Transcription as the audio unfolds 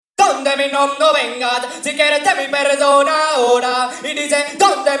donde mi nom no vengas, si quieres de mi perdona ahora. Y dice,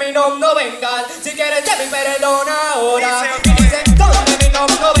 donde mi nom no vengas, si quieres de mi perdona ahora. Y dice, donde mi nom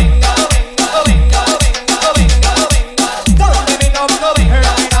no venga, venga, venga, venga, venga, venga, donde mi nom no venga,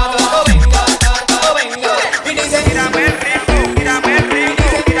 no venga, no venga. Y dice, mírame el ritmo, mírame el ritmo,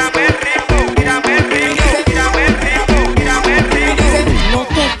 mírame el ritmo, mírame el ritmo, mírame el ritmo, mírame el ritmo. No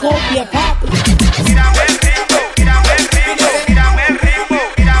te copies, papi. Mírame el ritmo, mírame el ritmo, mírame el ritmo,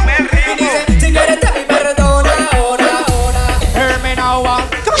 mírame el ritmo. Si quieres de mi perdona ahora, ahora. Hear me now,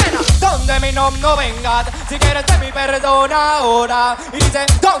 donde mi nom no vengas, si quieres de mi perdona ahora. Y dice,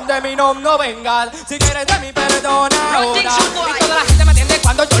 donde mi nom no vengas, si quieres de mi perdona ahora. Y toda la gente me entiende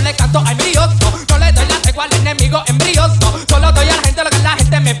cuando yo le canto ay brioso. No le doy la tregua al enemigo embrioso. Solo doy a la gente lo que la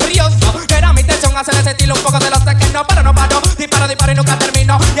gente me brioso. Era mi intención hacer ese estilo un poco de los que no, pero no paro. Disparo, disparo y nunca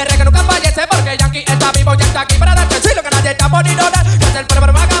termino. Y el reggae nunca fallece porque Yankee está vivo y está aquí para darte el lo que nadie está por ignorar. Que es el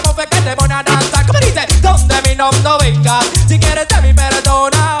pueblo hagamos fe que te pone a danzar. Como dice, donde mi nom no venga, si quieres de mi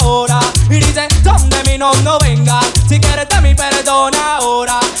perdona ahora. Y dice, donde mi nom no venga, si quieres de mi perdona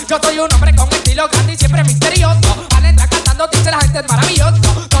ahora. Yo soy un hombre con estilo grande y siempre misterioso. Al entrar cantando dice la gente es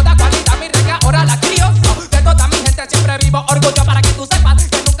maravilloso. Toda cualidad mi reggae ahora la crioso. De toda mi gente siempre vivo orgullo para que tú sepas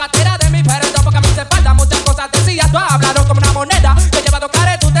que nunca te era de mi perdón. Porque a mí se falta muchas cosas decías. Tú has hablado como una moneda que lleva dos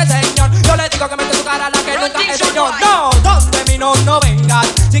caretas de señor. Yo le digo que mete su cara a la que nunca enseñó. No, donde mi nom no venga,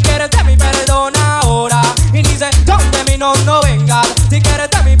 si quieres de mi perdona ahora. Y dice, donde mi nom no venga, si quieres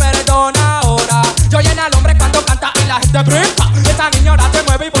de mi perdona ahora. Yo lleno al hombre cuando canta y la gente grita. Esa niñora se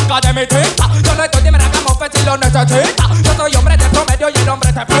mueve y busca de mi tinta. Yo le doy de hagamos fe si lo necesita. Yo soy hombre de promedio y el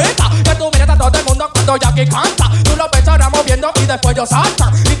hombre se frita. Que tú miras a todo el mundo cuando Jackie canta. Tú lo ves ahora moviendo y después yo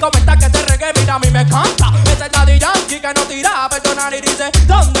salta. Y comenta que ese reggae mira a mí me canta. Ese es Daddy Yankee que no tira a perdonar y dice,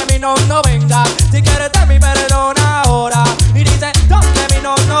 donde mi nom no venga, si quieres de mi perdona ahora. Y dice, donde mi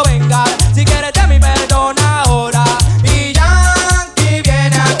nom no venga, si quieres de mi perdona ahora. Y Yankee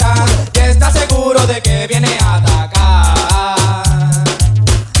viene acá y está seguro de que viene a atacar.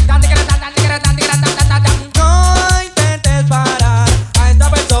 No intentes parar a esta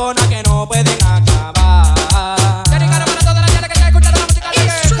persona que no pueden acabar. Para toda la gente que está escuchando la música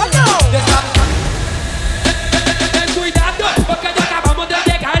Ten cuidado, porque ya acabamos de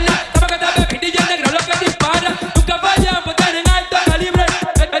llegar. Estamos que te bebí y el negro lo que dispara. Nunca fallamos, tienen alto calibre.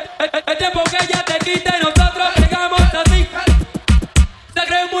 El tiempo que ella te quite, nosotros llegamos así. Se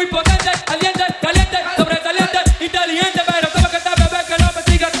cree muy potente, aliente, caliente, sobresaliente, inteligente, pero sabes que esta bebé que lo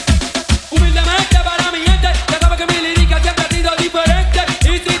persigan. Humildemente para mi gente, ya sabes que mi lírica siempre ha sido diferente.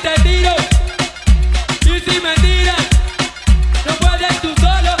 Y si te tiro, y si me tiras, no puedes tú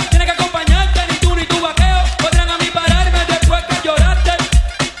solo, tienes que acompañarte. Ni tú ni tu vaqueo podrán a mí pararme después que lloraste.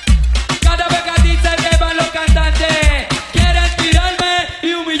 Cada vez que a ti se te van los cantantes, quieren tirarme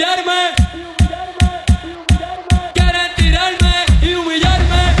y humillarme. Quieren tirarme y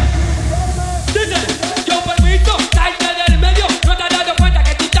humillarme. Dice, yo permito salte del medio. No te has dado cuenta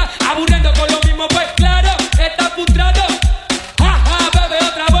que tú estás aburriendo con lo mismo. Pues claro, estás frustrado. Jaja, bebé,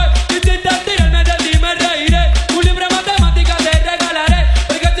 otra vez. Intentas tirarme de ti, me reiré. Un libre matemática te regalaré.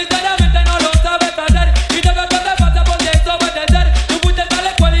 Porque sinceramente no lo sabes hacer. Y todo lo que te pasa por desobedecer. Tú fuiste a la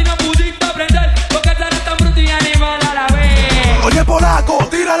escuela y no pudiste aprender. Porque serás tan bruto y animal a la vez. Oye polaco,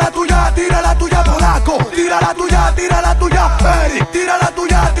 tira la tuya polaco. Tira la tuya, Eric. Tira la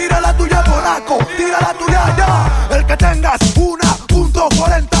tuya polaco. Tira la tuya ya. El que tengas una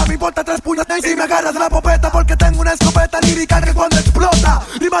 .40, me importa 3 puños. Si me agarras la popeta porque tengo una escopeta lírica que cuando explota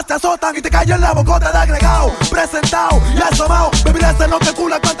rimas te azotan y te caen en la bocota de agregado. Presentado y asomado, bebidas de lo que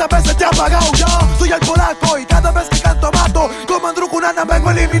cula cuántas veces te ha pagado. Yo soy el polaco y cada vez que canto mato. Como Andrew Cunanan vengo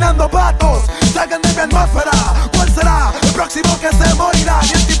eliminando patos. Salgan de mi atmósfera, ¿cuál será el próximo que se morirá?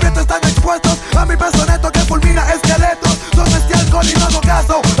 Y en tiempo están expuestos a mi peso neto que fulmina esqueletos. Son este alcohol y no hago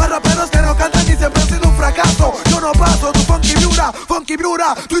caso a raperos que no cantan y siempre han sido un fracaso. Yo no paso tu funky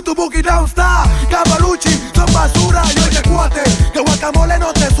brura, tú y tu boogie down está. Cavalucci, son basura. Y oye cuate, que guacamole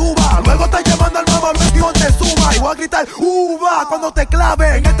no te suba. Luego te llevando al mamá no te suma. Y voy a gritar uva cuando te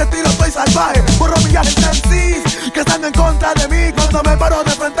clave. En este tiro estoy salvaje. Borro millares de MCs que están en contra de mí. Cuando me paro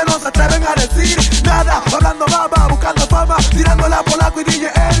de frente no se atreven a decir nada. Hablando baba, buscando fama, tirando la polaco y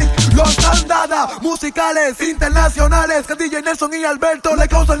DJ Eric. Los andada, musicales internacionales que DJ Nelson y Alberto le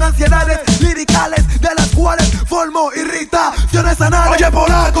causan ansiedades liricales, de las cuales formo irritaciones anales. Oye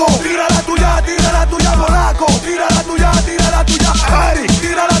polaco, tira la tuya polaco. Tira la tuya Eric.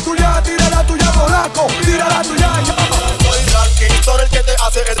 Tira la tuya polaco. Tira la tuya Soy Ranking, son el que te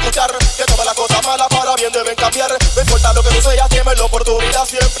hace escuchar que todas las cosas malas para bien deben cambiar. No importa lo que tú seas, tienes la oportunidad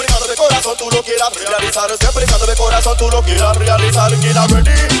siempre. Cuando de corazón tú lo quieras realizar, siempre cuando de corazón tú lo quieras realizar. Get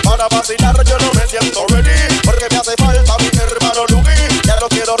ready,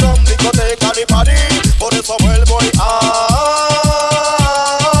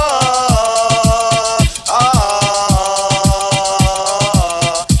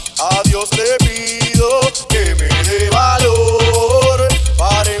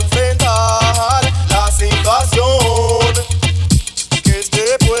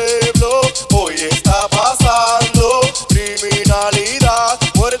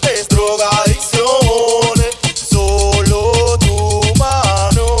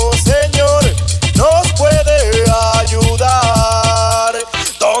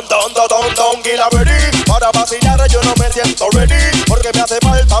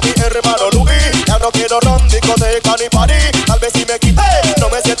 hermano Luis. Ya no quiero ron, discoteca ni party. Tal vez si me quité, no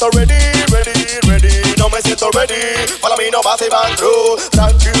me siento ready. No me siento ready. Para mí no va a ser Van Cruz.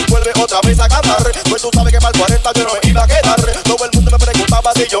 Tranquil, vuelve otra vez a cantar. Pues tú sabes que para el 40 yo no me iba a quedar. Todo el mundo me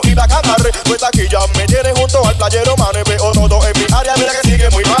preguntaba si yo iba a cantar. Pues aquí ya me tiene junto al playero, man. Veo todo en mi área, mira que sigue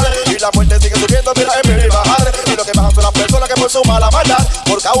muy mal. Y la muerte sigue subiendo, mira en vez de bajar. Y lo que bajan son las personas que por su mala maldad,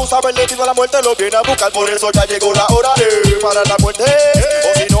 por causa del destino a la muerte lo viene a buscar. Por eso ya llegó la hora de parar la muerte.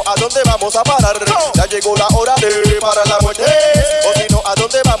 O si no, ¿a dónde vamos a parar? Ya llegó la hora de parar la muerte. O si no, ¿a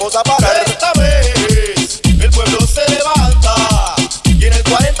dónde vamos a parar? Esta vez el pueblo se levanta y en el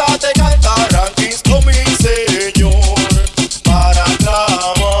 40 te canta rankings con mi señor, para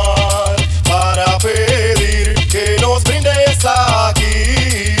clamar, para pedir que nos brindes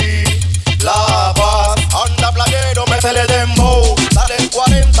aquí la paz. Anda playero, métele dembow, dale el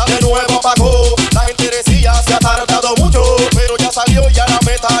 40 de nuevo apagó. La gente decía se ha tardado mucho, pero ya salió y a la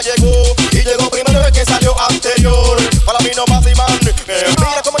meta llegó. Y llegó primero el que salió anterior. Para mí no más y man.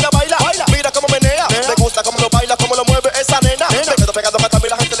 Mira cómo ella baila, mira cómo menea. Me gusta cómo lo baila, cómo lo mueve esa nena. Me quedo pegando más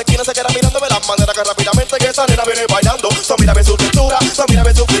también, la gente de esquina se queda mirándome la manera que rápidamente que esa nena viene bailando. So mírame su cintura, so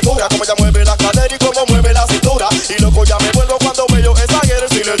mírame su figura, cómo ella mueve la cadera y cómo mueve la cintura. Y loco ya me vuelvo cuando veo esa girl.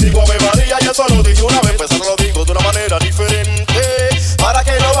 Si les digo Ave María, y eso lo dije una vez, pues ahora lo digo de una manera diferente, para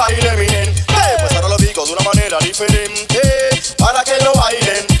que lo baile mi gente. Pues ahora lo digo de una manera diferente, para que lo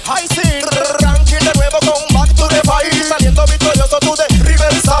bailen. Ay sí, ranking de nuevo con Back to the Fight, saliendo victorioso tú de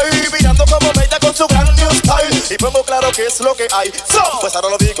Riverside, mirando como Meida con su gran new style. Y pongo claro que es lo que hay. Pues ahora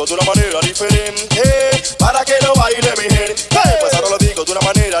lo digo de una manera diferente, para que lo baile mi gente. Pues ahora lo digo de una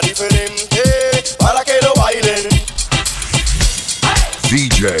manera diferente, para que lo bailen.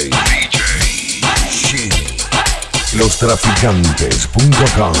 DJ Shimi,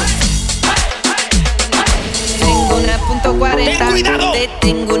 lostraficantes.com. Tengo una punto 40. Ten cuidado. Te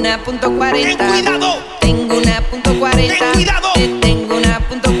tengo una punto 40. Ten cuidado. Tengo una punto 40. Ten cuidado. Te tengo una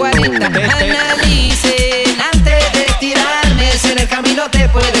punto 40. Analicen antes de tirarme, si en el camino te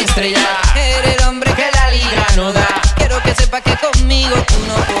puede estrellar. Eres el hombre que la liga no da. Quiero que sepas que conmigo tú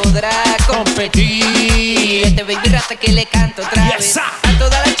no podrás competir. Este baby rata que le canto otra vez a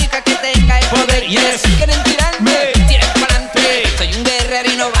todas las chicas que tenga el poder. Yes. Si quieren tirarme, tiren para adelante. Soy un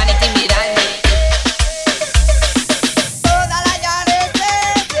guerrero y no van a intimidarme.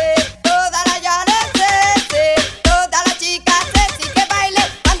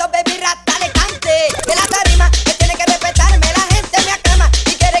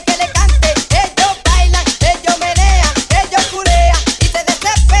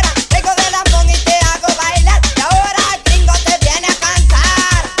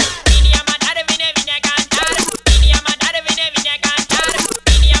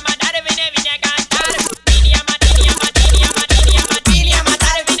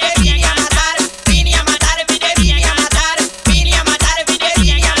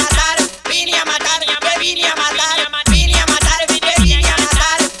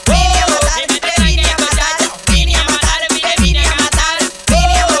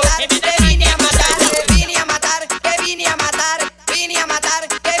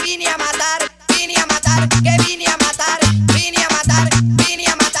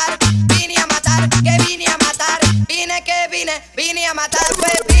 Vine a matar,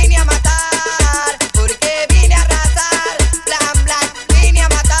 pues vine a matar, porque vine a arrasar, blan blan, vine a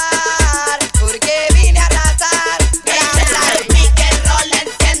matar, porque vine a arrasar, blan blan. El pick and roll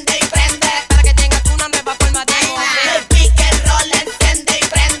enciende y prende, para que tengas una nueva forma de mover. El pick and roll enciende y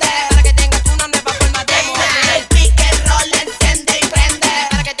prende, para que tengas una nueva forma de mover. El pick and roll enciende y prende,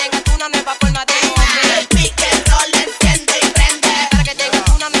 para que tengas una nueva forma de mover. El pick and roll enciende y prende, para que tengas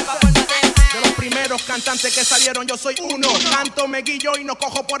una nueva forma de mover. De los primeros cantantes que salieron yo soy uno. Canto, me guillo y no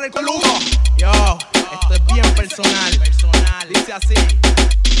cojo por el coludo. Yo, esto es bien personal. Dice así: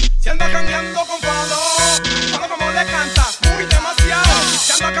 si anda cambiando con Fado, solo como le canta, muy demasiado.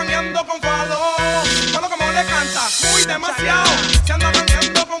 Si anda cambiando con Fado, solo como le canta, muy demasiado. Si anda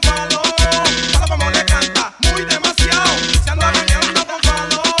cambiando con Fado, solo como le canta, muy demasiado. Si anda cambiando con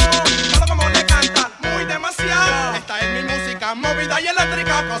Fado, solo como le canta, muy demasiado. Esta es mi música movida y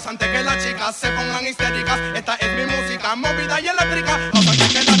eléctrica, cosa antes que las chicas se pongan histéricas. Esta es mi música movida y eléctrica, cosa antes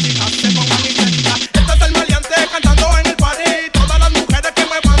que las chicas se pongan histéricas. Este es el maleante cantando en el party. Todas las mujeres que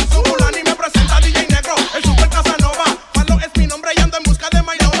muevan su culán y me presenta DJ Negro, el super Casanova. Falo es mi nombre y ando en busca de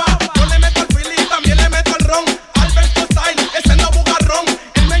Mailova. Yo le meto al Philly, también le meto al ron. Alberto Style, ese no bugarrón.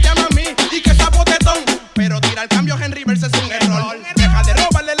 Él me llama a mí y que sapo tetón, pero tira el cambio Henry versus un error. Deja de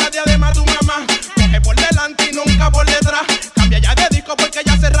robarle la diadema a tu mamá, coge por delante y nunca por detrás. Cambia ya de disco porque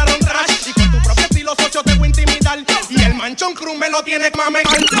ya cerraron trash, y con tu propio estilo socio te voy a intimidar, y el Manchón Crew me lo tiene que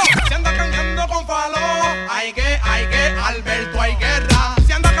mamejar. canjeando con falo. Hay que, Alberto, hay guerra.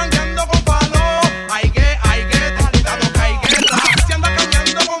 Si anda canjeando con falo, hay que, cuidado que hay guerra. Si anda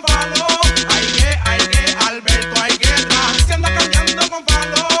canjeando con falo, hay que, Alberto, hay guerra. Si anda canjeando con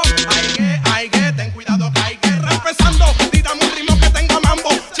falo, hay que, ten cuidado que hay guerra. Empezando, tírame un ritmo que tenga mambo.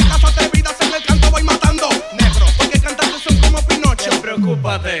 Chicas atrevidas en el canto voy matando. Negro, porque cantantes son como Pinocho.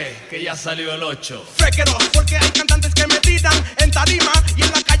 Preocúpate, que ya salió el 8. Frequero, porque hay cantantes que me tiran en tarima y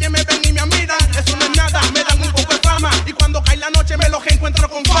en la calle me ven y me admiran. Eso no es nada, me dan un poco de fama y cuando cae la noche me los encuentro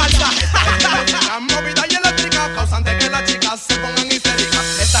con falta. La movida y eléctrica, causante que las chicas se pongan histéricas.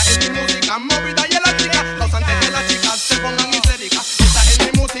 Esta es mi música, movida y eléctrica, causante que las chicas se pongan histéricas. Esta es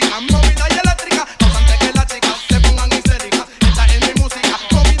mi música, movida y eléctrica, causante que las chicas se pongan histéricas. Esta es mi música,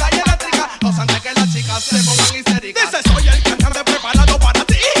 movida y eléctrica, causante que las chicas se pongan histéricas. Dice, soy el cantante preparado para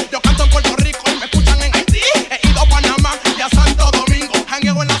ti. Yo canto en Puerto Rico y me escuchan en Haití. He ido a Panamá y a Santo Domingo.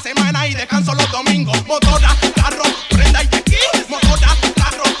 Jangueo en la semana y descanso los domingos. Motora, carro, prenda y yequí. Motora,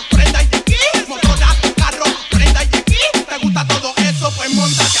 carro, prenda y yequí. Motora, carro, prenda y yequí. ¿Te gusta todo eso? Pues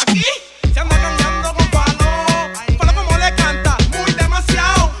móntate aquí. Se anda cambiando con palo. Falo como le canta, muy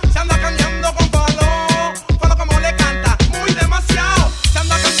demasiado. Se anda cambiando con palo. Falo como le canta, muy demasiado. Se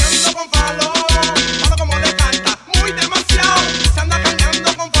anda cambiando con palo. Falo como le canta, muy demasiado. Se anda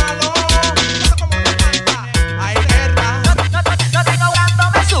cambiando con palo. Falo como le canta. Hay guerra. No tengo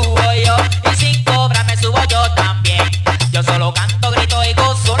cuando me subo yo y sin cobrar me subo yo también. Yo solo canto, grito y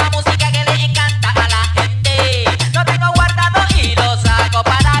gozo la música que le encanta a la gente. No tengo guardado y lo saco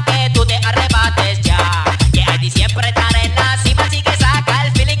para que tú te arrebates ya. Que hay siempre estar en la cima, así que saca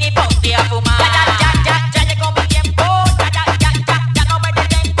el feeling y ponte a fumar. Ya llegó mi tiempo. Ya no me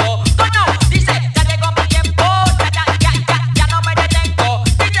detengo. Cono, dice, ya llegó mi tiempo. Ya no me detengo.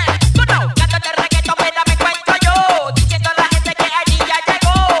 Dice, cono, cántate el reggaetón, mira me cuento yo. Diciendo a la gente que allí ya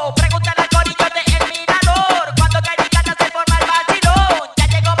llegó. Pregúntale al corillo de El Mirador. Cuando cae mi gana se forma el vacilón. Ya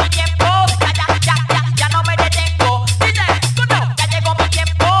llegó mi tiempo. Ya no me detengo. Dice, cono, ya llegó mi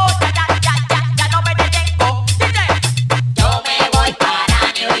tiempo. Ya no me detengo. Dice, yo me voy para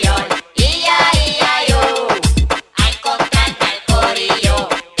New York. Yo a encontrarme al corillo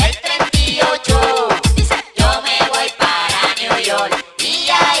del 38. Dice, yo me voy para New York.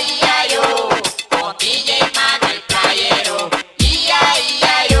 Yo con DJ Manuel Playero.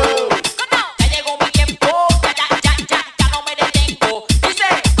 Yo. Ya llegó mi tiempo. Ya no me detengo. Dice,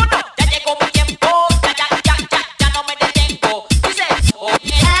 ya llegó mi tiempo. Ya no me detengo. Dice,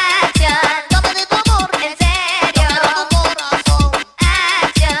 Action, dame de tu amor, en serio. Dame tu corazón.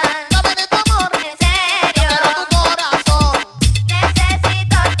 Action, dame de tu amor, en serio. Dame tu corazón.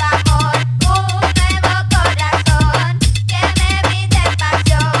 Necesito tu amor, un nuevo corazón. Que me brinde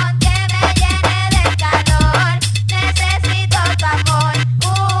pasión, que me llene de calor. Necesito tu amor,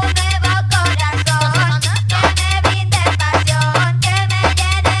 un nuevo corazón. Que me brinde pasión, que me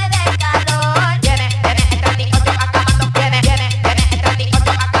llene de calor. Viene el 38 acabando, viene el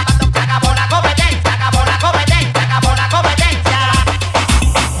 38 acabando. Se acabó la competencia, acabó la competencia, acabó la competencia.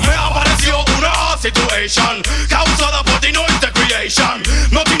 Me apareció una situation causada por The Noise The Creation.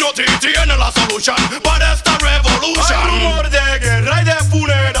 Noti tiene la solución para esta revolution. Hay rumor de guerra y de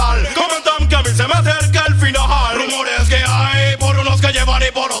funeral. Comentan que a mí se me acerca el final. Rumores que hay por unos que llevan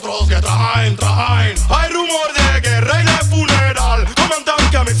y por otros que traen. Hay rumor de guerra y de funeral. Comentan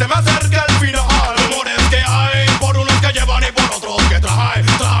que a mí se me acerca el final. Rumores que hay por unos que llevan y por otros que traen.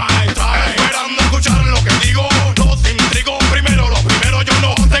 Esperando escuchar lo que digo, los intrigo. Primero lo primero, yo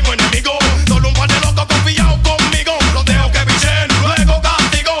no tengo enemigo. Solo un par de locos confiados conmigo. Los dejo que vichen, luego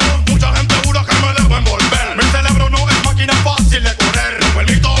castigo. Mucha gente jura que me debo envolver. Mi cerebro no es máquina fácil de correr. No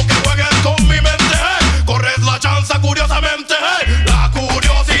permito que juegues con mi mente. Corres la chanza curiosamente. La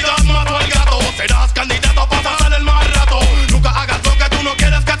curiosidad mató al gato. Serás candidato para pasar el mal rato. Nunca hagas lo que tú no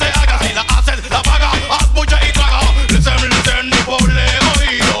quieres que te haga. Si la haces, la paga, haz bulla y traga. Listen, y ponle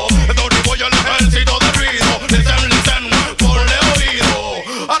oído. Estoy voy al ejército de ruido. Listen, ponle oído.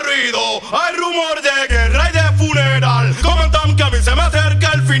 A ruido, hay rumor de guerra y de funeral. Comentan que a mí se me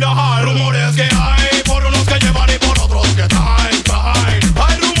acerca el final. Rumores que hay por unos que llevan y por otros que traen.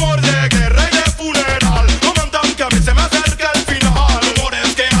 Hay rumor de guerra y de funeral. Comentan que a mí se me acerca el final.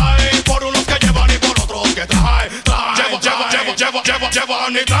 Rumores que hay por unos que llevan y por otros que traen.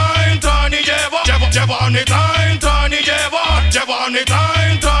 Llevan y traen y llevan. Llevan y traen y llevan. Llevan y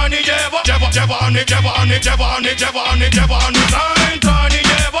traen y llevan. Llevan y traen y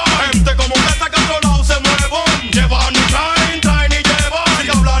llevan. Gente como que hasta que a otro lado se muevan. Llevan y traen y llevan.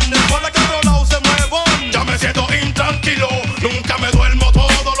 Sigue hablando para que a otro lado se muevan. Ya me siento intranquilo. Nunca me duermo,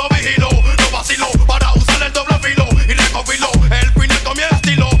 todo lo vigilo. No vacilo para usar el doble filo y recopilo el final con mi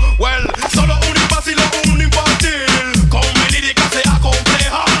estilo. Well, solo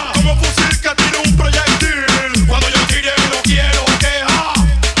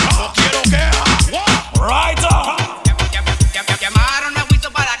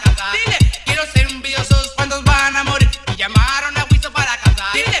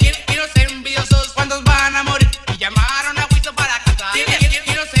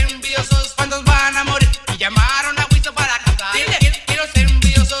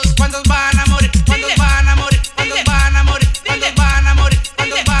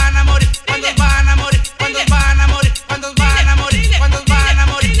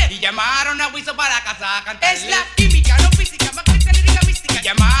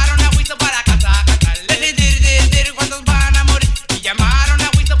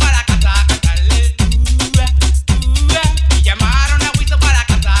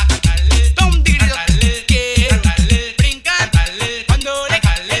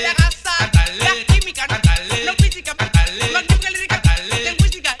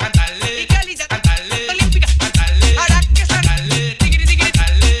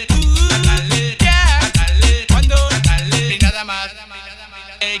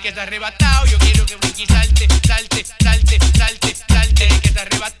que está arrebatado, yo quiero que brinque y salte, salte, salte, salte, salte. El que está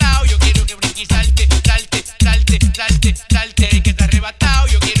arrebatado, yo quiero que brinque y salte, salte, salte, salte, salte. El que está arrebatado,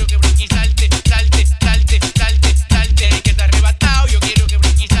 yo quiero que brinque y salte, salte, salte, salte, salte. El que está arrebatado, yo quiero que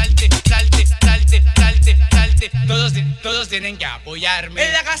brinque y salte, salte, salte, salte, salte. Todos tienen que apoyarme.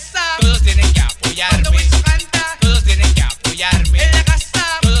 En la casa. Todos tienen que apoyarme. Cuando Wiso canta. Todos tienen que apoyarme. En la casa.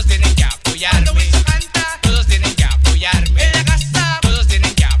 Todos tienen que apoyarme. Cuando Wiso canta. Todos tienen que apoyarme. En la casa. Todos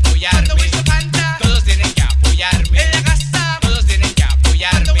tienen que apoyarme. Cuando Wiso canta. Todos tienen que apoyarme. En la casa. Todos tienen que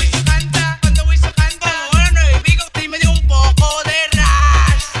apoyarme. Cuando Wiso canta. Cuando Wiso canta. Como ahora 9 Vigo y me dio un poco de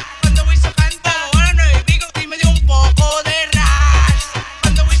rash. Cuando Wiso canta. Como ahora 9 Vigo y me dio un poco de rash.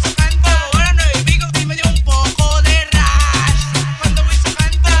 Cuando Wiso canta. Como ahora 9 Vigo y me dio un poco de rash. Cuando Wiso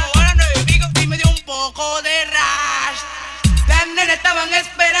canta. Como ahora 9 Vigo y me dio un poco de rash. Las nenas estaban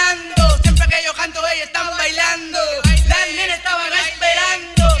esperando. Siempre que yo canto ellas están bailando. Las nenas estaban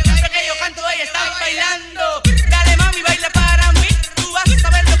esperando. Siempre que yo canto ellas están bailando. Dale mami, baila para mí. Tú vas a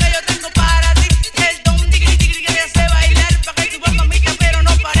saber lo que yo tengo para ti. El don digri digri que te hace bailar. Pa' que tú vas mamita pero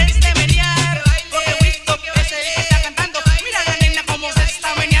no pares de menear. Porque Wiso es el que está cantando. Mira la nena como se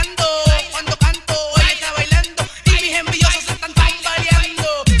está meneando. Cuando canto ella está bailando. Y mis envidiosos se están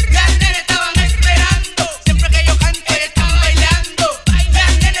tambaleando. Las nenas estaban esperando. Siempre que yo canto ellas están bailando.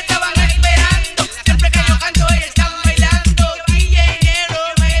 Las nenas estaban esperando. Siempre que yo canto ellas están bailando. DJ Negro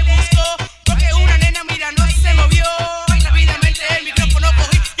me buscó. Porque una nena mira no se movió. Rápidamente el micrófono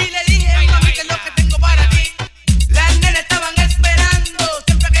cogí y le dije mami que es lo que tengo para ti. Las nenas estaban esperando.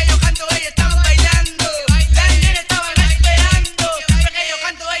 Siempre que yo canto ellas están bailando. Las nenas estaban esperando. Siempre que yo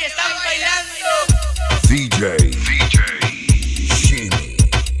canto ellas están bailando. DJ Shimi.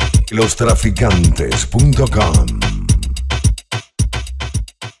 Lostraficantes.com